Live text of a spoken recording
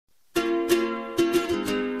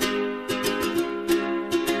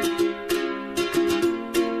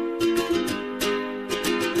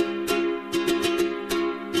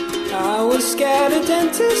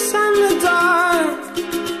dentist and the dark.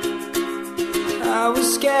 I was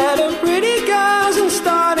scared of pretty girls and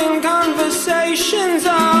starting conversations.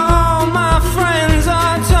 All my friends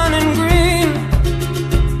are turning green.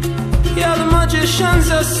 Yeah, the magician's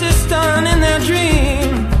assistant in their dream.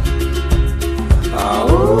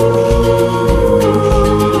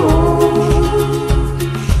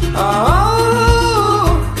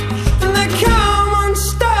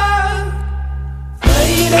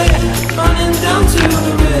 Running down to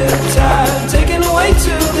the riptide, taken away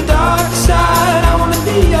to the dark side. I wanna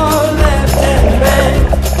be your left-hand man.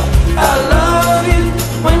 I love you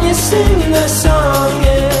when you're singing that song,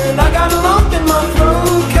 and I got a lump in my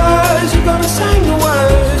throat 'cause you're gonna sing the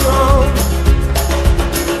words wrong.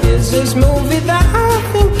 Here's this movie that I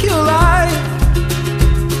think you'll like.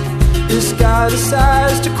 This guy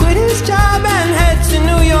decides to quit his job and head to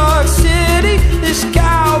New York City. This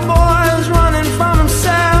cowboy's running from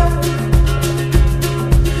himself.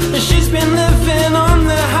 She's been living on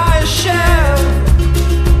the highest shelf.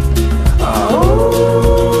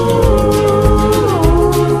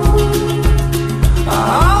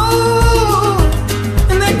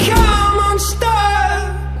 And they come unstuck.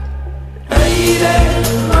 Hey there,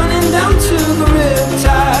 running down to the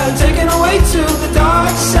riptide, taken away to the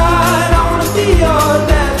dark side. I wanna be your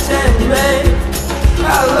left-hand man.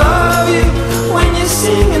 I love you when you're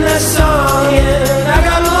singing that song, and I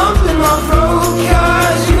got a lump in my throat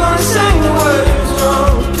 'cause you're gonna sing the words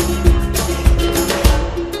wrong.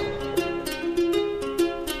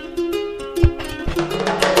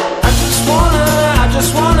 I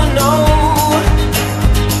just wanna know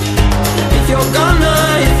if you're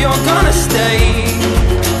gonna stay.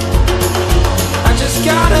 I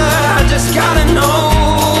just gotta know.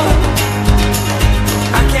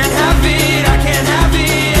 I can't have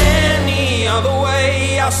it any other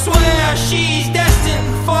way. I swear she's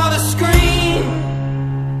destined for the screen.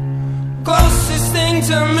 Closest thing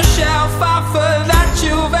to Michelle Pfeiffer that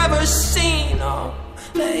you've ever seen. Oh,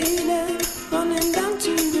 lady, running down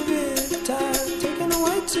to the riptide, taken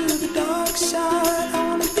away to the dark side.